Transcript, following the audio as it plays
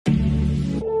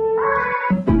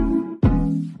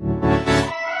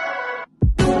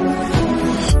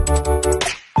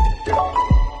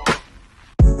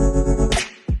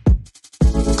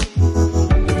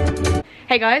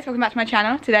guys, welcome back to my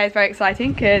channel. Today is very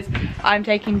exciting because I'm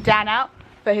taking Dan out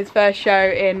for his first show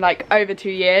in like over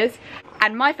 2 years.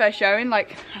 And my first show in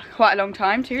like quite a long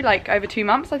time too, like over 2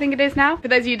 months I think it is now. For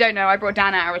those of you who don't know, I brought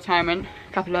Dan out of retirement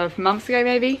a couple of months ago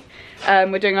maybe.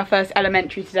 We're doing our first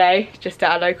elementary today, just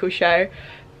at our local show.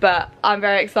 But I'm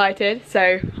very excited,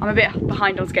 so I'm a bit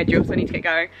behind on schedule, so I need to get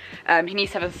going. He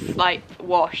needs to have a slight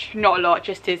wash, not a lot,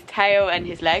 just his tail and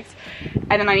his legs.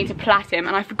 And then I need to plait him,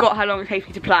 and I forgot how long it takes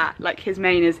me to plait. Like, his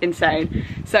mane is insane.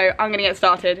 So I'm gonna get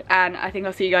started, and I think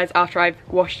I'll see you guys after I've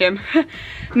washed him.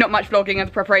 Not much vlogging of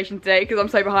the preparation today, because I'm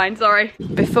so behind, sorry.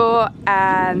 Before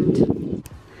and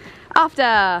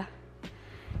after.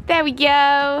 There we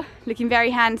go, looking very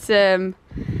handsome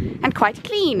and quite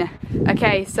clean.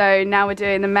 Okay, so now we're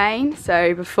doing the mane,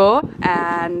 so before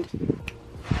and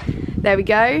there we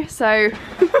go. So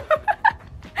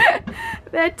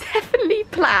they're definitely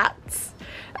plaits.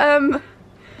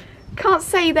 Can't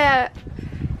say they're,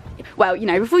 well, you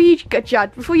know, before you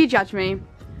judge me,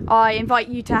 I invite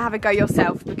you to have a go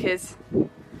yourself, because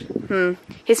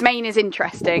his mane is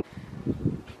interesting.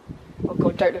 Oh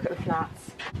god, don't look at the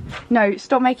plaits. No,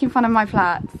 stop making fun of my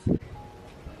plaits.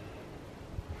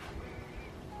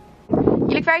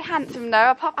 You look very handsome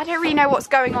though. I don't really know what's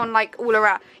going on like all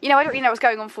around. You know, I don't really know what's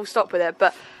going on full stop with it,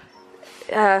 but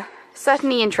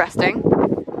certainly interesting.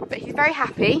 But he's very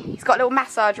happy. He's got a little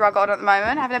massage rug on at the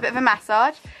moment, having a bit of a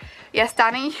massage. Yes,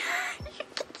 Danny?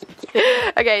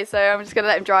 Okay, so I'm just gonna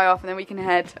let him dry off and then we can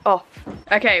head off.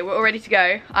 Okay, we're all ready to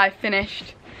go. I've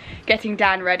finished getting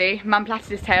Dan ready. Mum plaited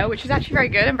his tail, which is actually very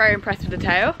good. I'm very impressed with the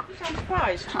tail. I'm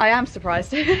surprised. I am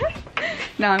surprised.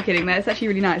 No, I'm kidding though. It's actually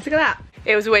really nice. Look at that.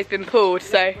 It was always been pulled,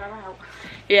 so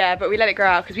yeah, but we let it grow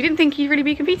out because we didn't think he'd really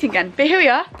be competing again. But here we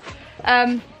are.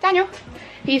 Daniel,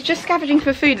 he's just scavenging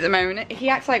for food at the moment. He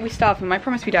acts like we starve him. I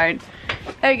promise we don't.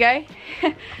 There we go.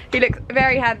 He looks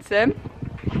very handsome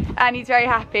and he's very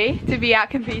happy to be out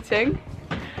competing.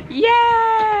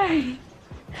 Yay!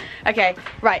 Okay,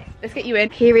 right, let's get you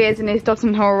in. Here he is in his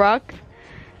Dodson Hole rug,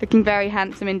 looking very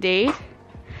handsome indeed.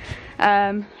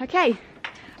 Okay,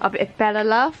 a bit of Bella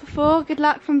love for 4. Good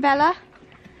luck from Bella.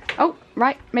 Oh,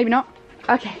 right, maybe not.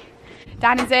 Okay,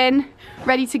 Dan is in,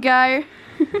 ready to go.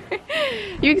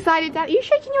 You excited, Dan? Are you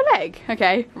shaking your leg?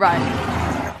 Okay,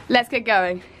 right. Let's get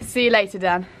going. See you later,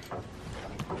 Dan.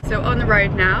 So on the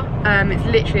road now, it's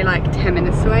literally like 10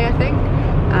 minutes away, I think.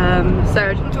 So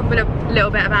I just want to talk a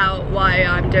little bit about why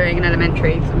I'm doing an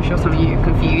elementary, because I'm sure some of you are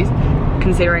confused,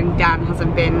 considering Dan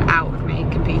hasn't been out with me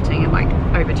competing in like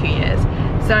over 2 years.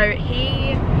 So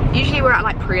usually we're at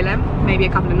like prelim, maybe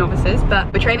a couple of novices,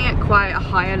 but we're training at quite a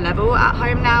higher level at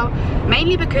home now,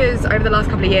 mainly because over the last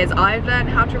couple of years I've learned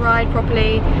how to ride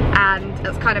properly, and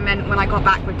that's kind of meant when I got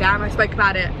back with Dan, I spoke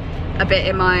about it a bit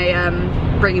in my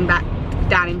bringing back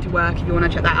Dan into work. If you want to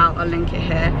check that out, I'll link it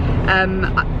here.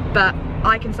 But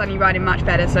I can suddenly ride him much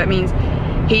better, so it means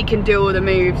he can do all the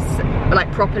moves like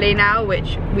properly now,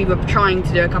 which we were trying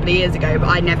to do a couple of years ago, but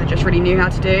I never just really knew how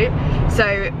to do.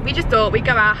 So we just thought we'd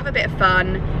go out, have a bit of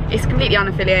fun. It's completely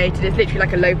unaffiliated, it's literally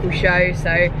like a local show,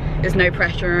 so there's no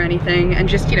pressure or anything, and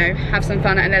just, you know, have some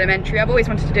fun at an elementary. I've always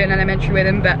wanted to do an elementary with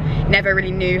him, but never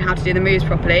really knew how to do the moves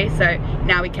properly, so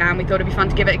now we can. We thought it'd be fun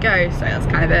to give it a go, so that's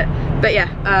kind of it. But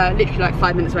yeah, literally like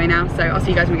 5 minutes away now, so I'll see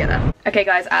you guys when we get there. Okay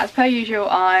guys, as per usual,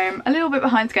 I'm a little bit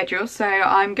behind schedule, so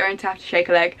I'm going to have to shake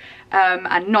a leg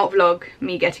and not vlog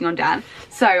me getting on Dan.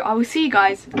 So I will see you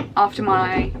guys after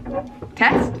my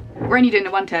test. We're only doing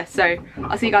the 1 test, so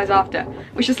I'll see you guys after.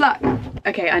 Wish us luck.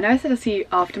 Okay, I know I said I'll see you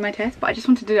after my test, but I just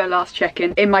wanted to do a last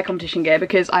check-in in my competition gear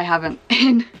because I haven't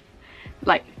in,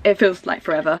 like, it feels like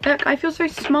forever. Look, I feel so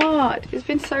smart. It's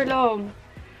been so long.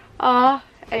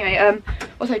 Anyway,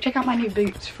 also check out my new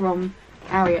boots from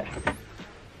Harriet.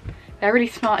 They're really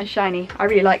smart and shiny. I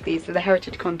really like these. They're the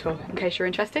Heritage Contour, in case you're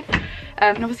interested.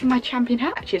 And obviously my champion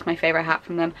hat, actually is my favourite hat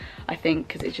from them, I think,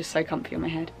 because it's just so comfy on my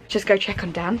head. Just go check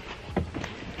on Dan.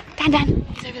 Dan,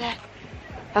 he's over there.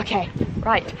 Okay,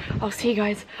 right. I'll see you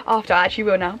guys after. I actually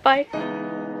will now. Bye.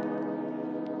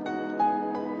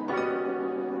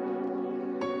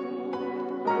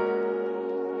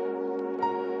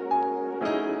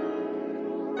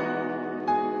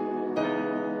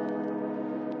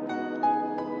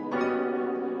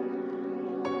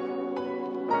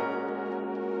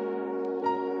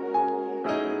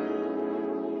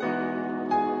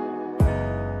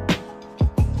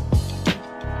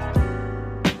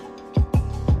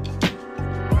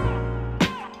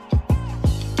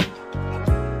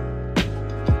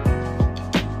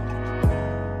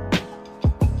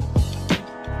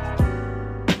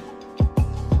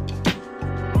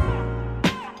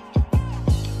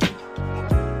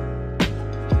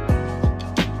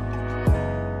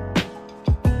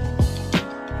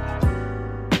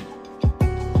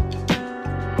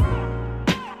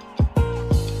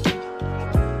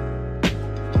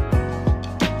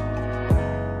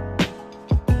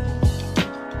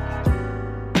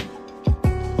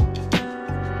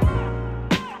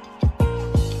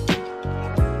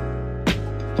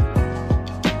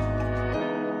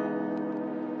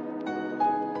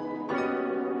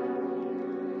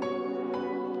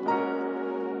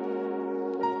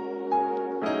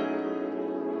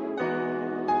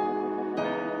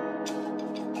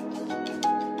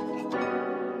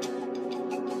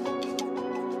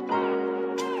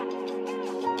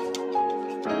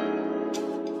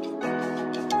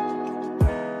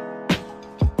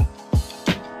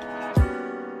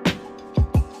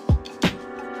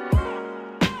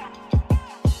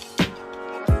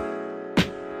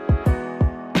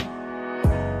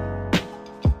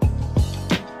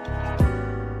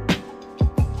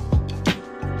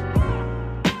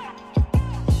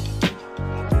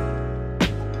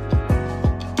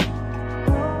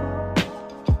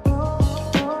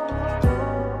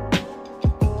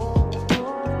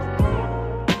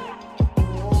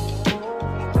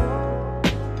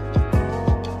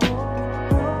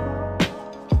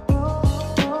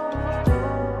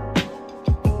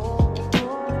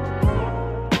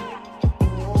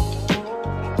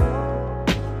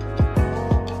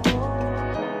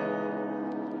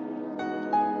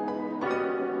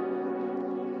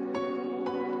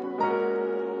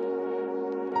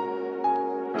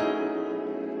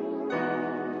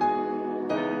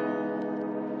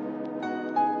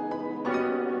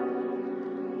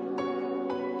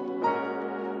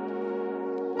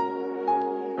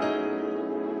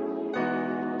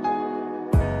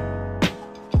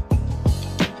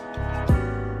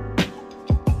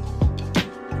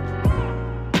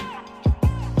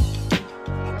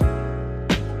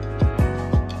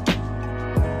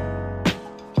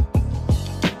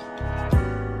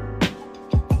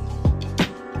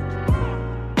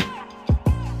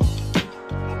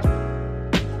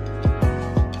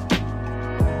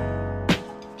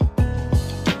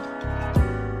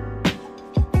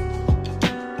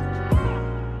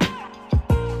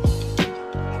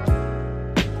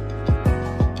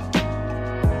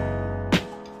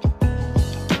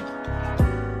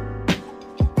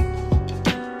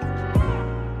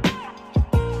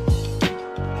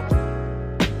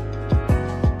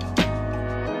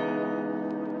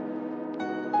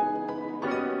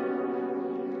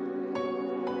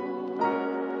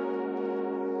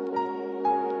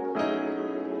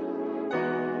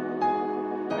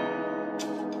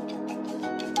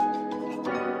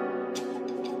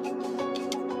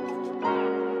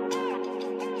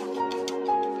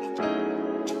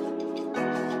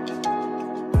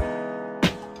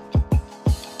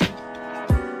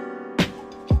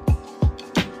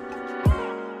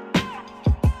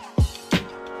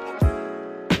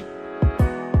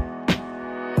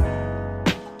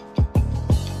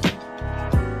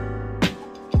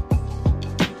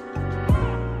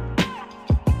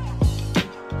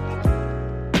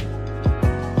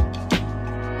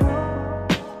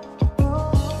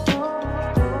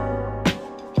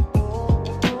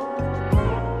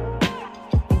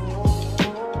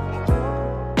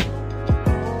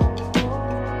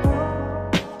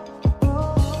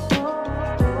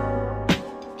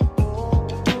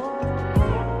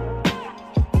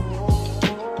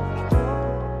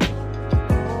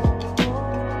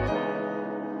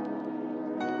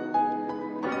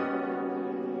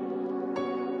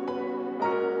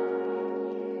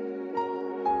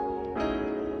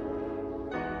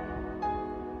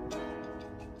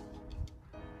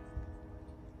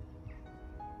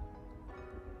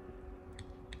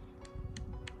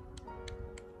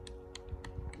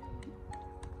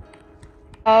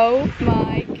 Oh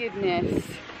my goodness.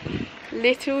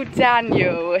 Little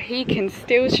Daniel, he can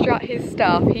still strut his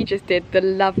stuff. He just did the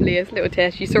loveliest little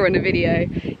test you saw in the video.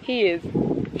 He is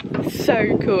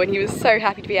so cool and he was so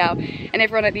happy to be out, and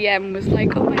everyone at the end was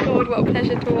like, oh my god, what a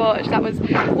pleasure to watch. That was,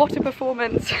 what a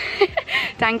performance.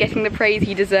 Dan getting the praise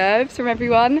he deserves from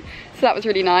everyone, so that was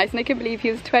really nice. And I couldn't believe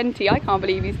he was 20. I can't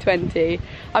believe he's 20.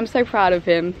 I'm so proud of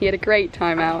him. He had a great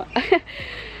time out.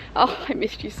 Oh, I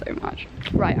missed you so much.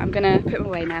 Right, I'm gonna put him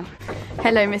away now.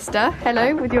 Hello, mister.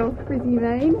 Hello, with your frizzy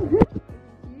mane.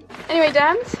 Anyway,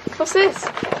 Dan, what's this?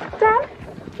 Dan,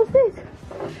 what's this?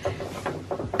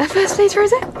 A first place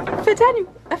rosette for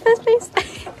Daniel. A first place.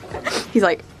 He's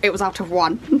like, it was out of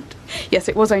 1. Yes,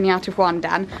 it was only out of 1,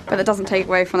 Dan, but that doesn't take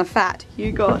away from the fact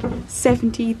you got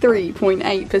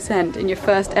 73.8% in your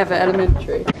first ever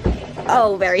elementary.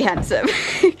 Oh, very handsome.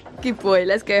 Good boy,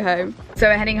 let's go home. So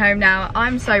we're heading home now.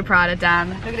 I'm so proud of Dan.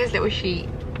 Look at his little sheet.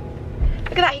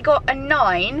 Look at that, he got a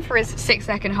 9 for his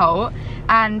 6-second halt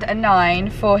and a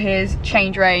 9 for his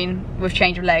change rein with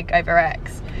change of leg over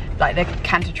X. Like the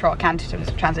canter trot, canter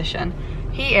transition.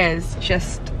 He is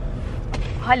just,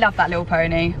 I love that little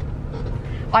pony.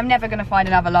 I'm never gonna find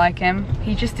another like him.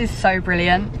 He just is so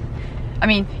brilliant. I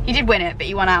mean, he did win it, but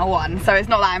he won out of 1, so it's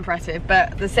not that impressive,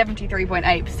 but the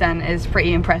 73.8% is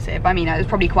pretty impressive. I mean, it was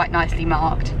probably quite nicely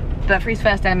marked, but for his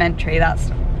first elementary,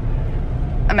 that's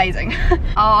amazing. Oh,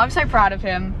 I'm so proud of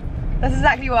him. That's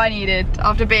exactly what I needed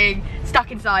after being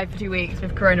stuck inside for 2 weeks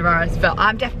with coronavirus. But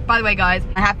I'm by the way, guys,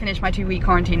 I have finished my 2-week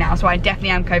quarantine now, so I definitely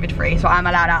am COVID free, so I'm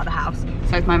allowed out of the house.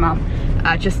 So is my mum,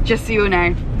 just so you all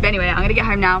know. But anyway, I'm gonna get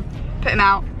home now, put him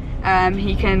out.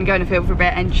 He can go in the field for a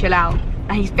bit and chill out.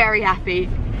 And he's very happy,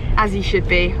 as he should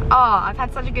be. Oh, I've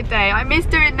had such a good day. I miss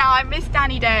doing now. I miss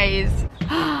Danny days.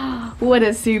 What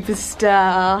a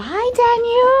superstar. Hi,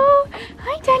 Daniel.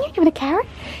 Hi, Daniel. You want a carrot?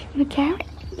 You want a carrot?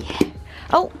 Yeah.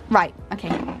 Oh, right.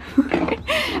 Okay.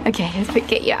 Okay, let's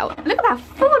get you out. Look at that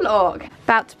forelock.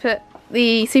 About to put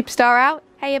the superstar out.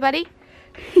 Hey, buddy.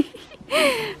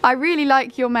 I really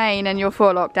like your mane and your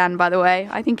forelock, Dan, by the way.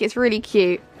 I think it's really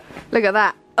cute. Look at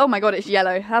that. Oh my god, it's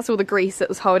yellow. That's all the grease that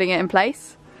was holding it in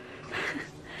place.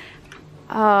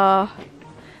 Oh,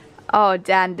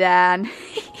 Dan.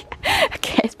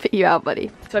 Okay, let's put you out, buddy.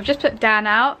 So I've just put Dan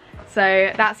out,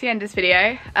 so that's the end of this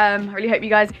video. I really hope you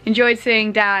guys enjoyed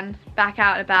seeing Dan back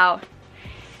out and about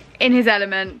in his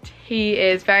element. He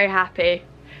is very happy.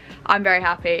 I'm very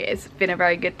happy. It's been a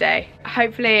very good day.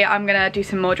 Hopefully I'm gonna do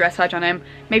some more dressage on him.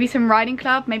 Maybe some riding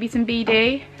club, maybe some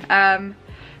BD.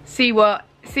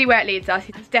 See where it leads us.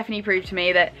 It's definitely proved to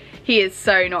me that he is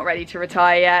so not ready to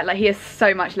retire yet. Like, he has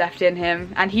so much left in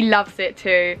him and he loves it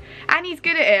too. And he's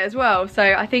good at it as well. So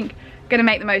I think I'm gonna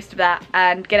make the most of that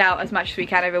and get out as much as we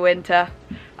can over winter.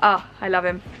 Oh, I love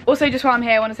him. Also, just while I'm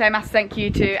here, I want to say a massive thank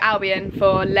you to Albion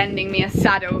for lending me a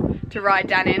saddle to ride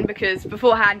Dan in, because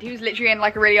beforehand he was literally in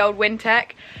like a really old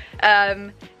Wintec.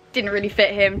 Didn't really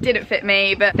fit him, didn't fit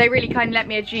me, but they really kind of lent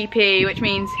me a GP, which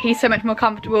means he's so much more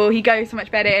comfortable, he goes so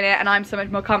much better in it, and I'm so much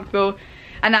more comfortable,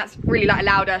 and that's really like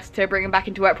allowed us to bring him back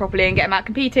into work properly and get him out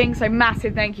competing. So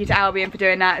massive thank you to Albion for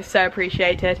doing that, it's so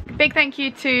appreciated. Big thank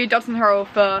you to Dodson Hurrell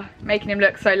for making him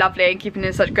look so lovely and keeping him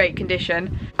in such great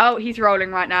condition. Oh, he's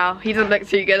rolling right now, he doesn't look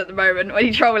too good at the moment when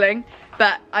he's trolling,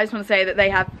 but I just want to say that they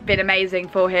have been amazing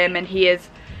for him, and he is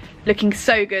looking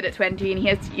so good at 20, and he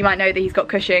has, you might know that he's got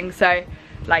Cushing, so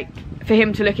like, for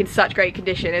him to look in such great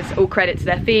condition is all credit to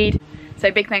their feed.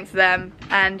 So big thanks to them.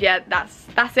 And yeah,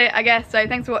 that's it, I guess. So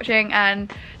thanks for watching, and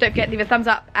don't forget to leave a thumbs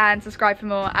up and subscribe for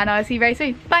more, and I'll see you very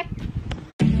soon. Bye.